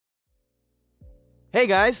Hey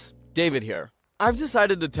guys, David here. I've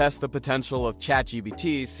decided to test the potential of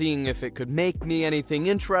ChatGPT, seeing if it could make me anything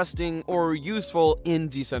interesting or useful in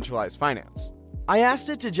decentralized finance. I asked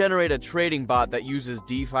it to generate a trading bot that uses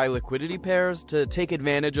DeFi liquidity pairs to take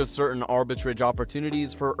advantage of certain arbitrage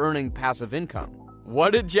opportunities for earning passive income.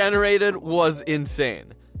 What it generated was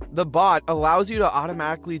insane. The bot allows you to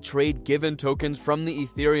automatically trade given tokens from the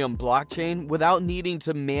Ethereum blockchain without needing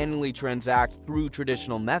to manually transact through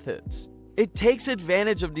traditional methods. It takes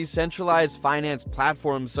advantage of decentralized finance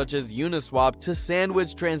platforms such as Uniswap to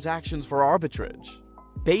sandwich transactions for arbitrage.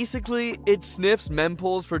 Basically, it sniffs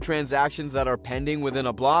mempools for transactions that are pending within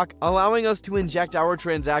a block, allowing us to inject our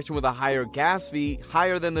transaction with a higher gas fee,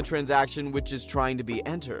 higher than the transaction which is trying to be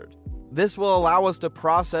entered. This will allow us to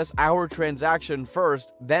process our transaction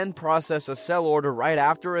first, then process a sell order right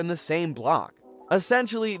after in the same block.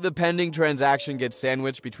 Essentially, the pending transaction gets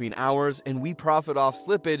sandwiched between ours, and we profit off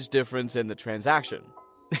slippage difference in the transaction.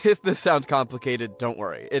 If this sounds complicated, don't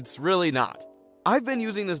worry, it's really not. I've been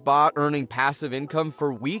using this bot earning passive income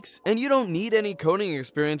for weeks, and you don't need any coding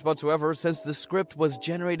experience whatsoever since the script was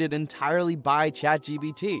generated entirely by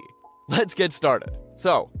ChatGPT. Let's get started.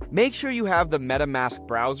 So, make sure you have the MetaMask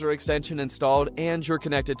browser extension installed and you're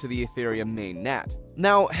connected to the Ethereum mainnet.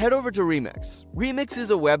 Now, head over to Remix. Remix is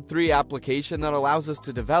a Web3 application that allows us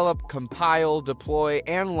to develop, compile, deploy,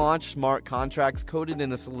 and launch smart contracts coded in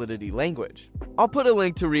the Solidity language. I'll put a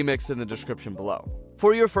link to Remix in the description below.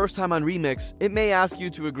 For your first time on Remix, it may ask you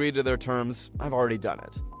to agree to their terms. I've already done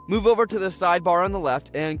it. Move over to the sidebar on the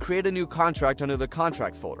left and create a new contract under the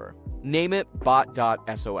Contracts folder. Name it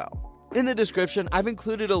bot.sol. In the description, I've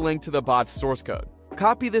included a link to the bot's source code.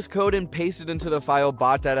 Copy this code and paste it into the file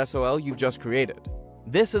bot.sol you've just created.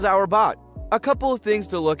 This is our bot. A couple of things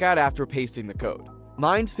to look at after pasting the code.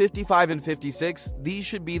 Mine's 55 and 56, these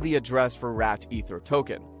should be the address for Wrapped Ether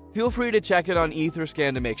token. Feel free to check it on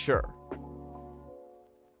Etherscan to make sure.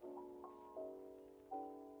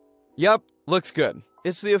 Yup, looks good.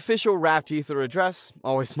 It's the official Wrapped Ether address,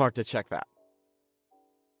 always smart to check that.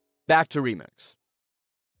 Back to Remix.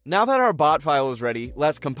 Now that our bot file is ready,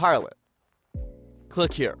 let's compile it.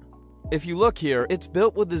 Click here. If you look here, it's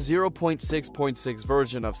built with the 0.6.6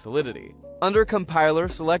 version of Solidity. Under Compiler,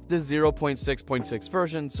 select the 0.6.6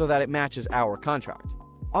 version so that it matches our contract.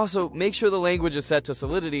 Also, make sure the language is set to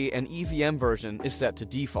Solidity and EVM version is set to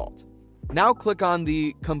default. Now click on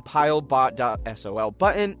the Compile bot.sol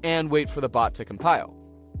button and wait for the bot to compile.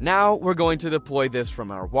 Now we're going to deploy this from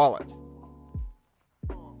our wallet.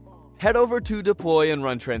 Head over to Deploy and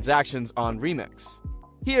Run Transactions on Remix.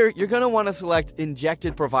 Here, you're going to want to select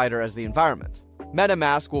Injected Provider as the environment.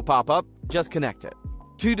 MetaMask will pop up, just connect it.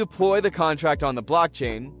 To deploy the contract on the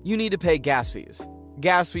blockchain, you need to pay gas fees.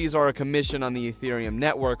 Gas fees are a commission on the Ethereum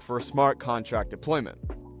network for smart contract deployment.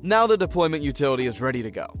 Now the deployment utility is ready to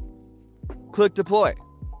go. Click Deploy.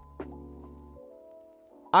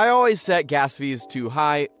 I always set gas fees too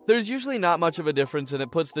high. There's usually not much of a difference and it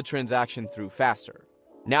puts the transaction through faster.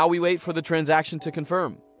 Now we wait for the transaction to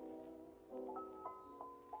confirm.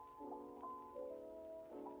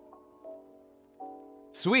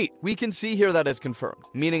 Sweet, we can see here that it's confirmed,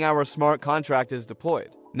 meaning our smart contract is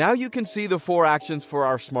deployed. Now you can see the 4 actions for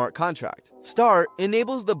our smart contract. Start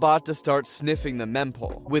enables the bot to start sniffing the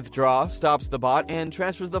mempool. Withdraw stops the bot and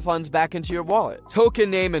transfers the funds back into your wallet.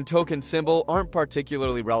 Token name and token symbol aren't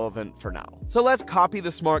particularly relevant for now. So let's copy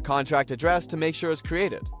the smart contract address to make sure it's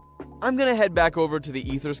created. I'm gonna head back over to the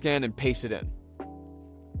Etherscan and paste it in.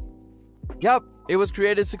 Yup, it was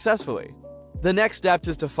created successfully. The next step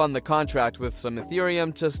is to fund the contract with some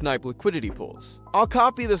Ethereum to snipe liquidity pools. I'll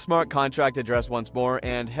copy the smart contract address once more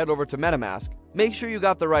and head over to MetaMask. Make sure you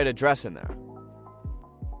got the right address in there.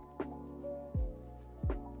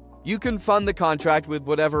 You can fund the contract with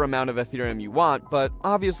whatever amount of Ethereum you want, but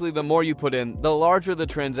obviously the more you put in, the larger the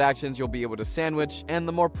transactions you'll be able to sandwich and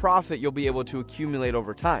the more profit you'll be able to accumulate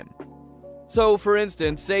over time. So, for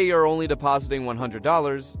instance, say you're only depositing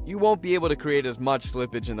 $100, you won't be able to create as much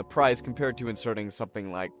slippage in the price compared to inserting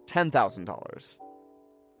something like $10,000.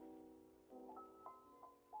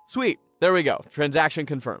 Sweet, there we go, transaction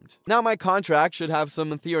confirmed. Now my contract should have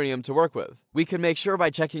some Ethereum to work with. We can make sure by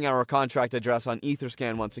checking our contract address on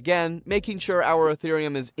Etherscan once again, making sure our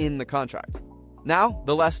Ethereum is in the contract. Now,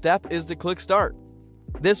 the last step is to click Start.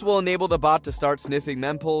 This will enable the bot to start sniffing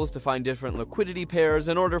mempools to find different liquidity pairs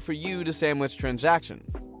in order for you to sandwich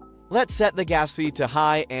transactions. Let's set the gas fee to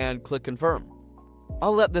high and click Confirm.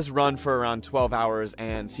 I'll let this run for around 12 hours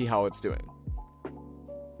and see how it's doing.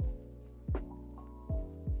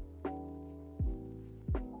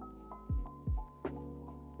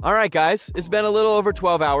 Alright guys, it's been a little over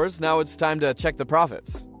 12 hours, now it's time to check the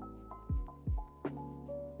profits.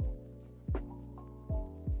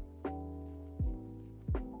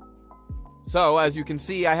 So as you can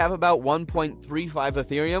see, I have about 1.35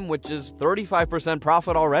 Ethereum, which is 35%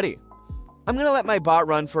 profit already. I'm gonna let my bot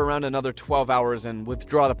run for around another 12 hours and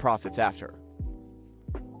withdraw the profits after.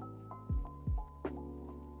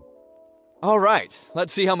 Alright,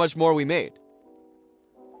 let's see how much more we made.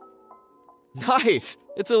 Nice!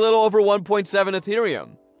 It's a little over 1.7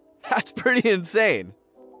 Ethereum. That's pretty insane.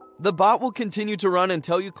 The bot will continue to run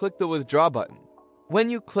until you click the withdraw button. When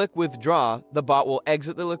you click withdraw, the bot will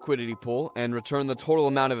exit the liquidity pool and return the total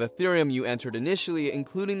amount of Ethereum you entered initially,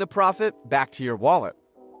 including the profit, back to your wallet.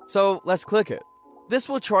 So let's click it. This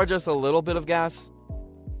will charge us a little bit of gas.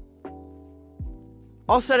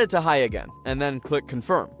 I'll set it to high again, and then click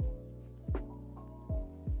confirm.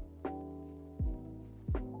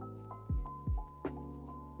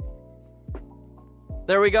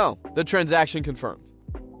 There we go, the transaction confirmed.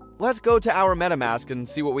 Let's go to our MetaMask and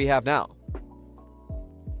see what we have now.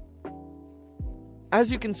 As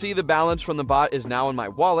you can see, the balance from the bot is now in my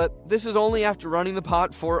wallet. This is only after running the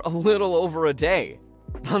bot for a little over a day.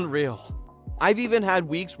 Unreal. I've even had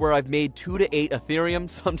weeks where I've made 2 to 8 Ethereum,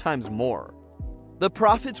 sometimes more. The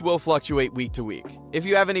profits will fluctuate week to week. If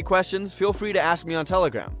you have any questions, feel free to ask me on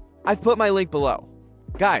Telegram. I've put my link below.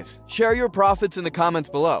 Guys, share your profits in the comments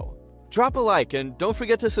below. Drop a like and don't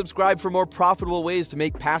forget to subscribe for more profitable ways to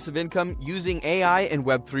make passive income using AI and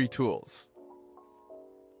Web3 tools.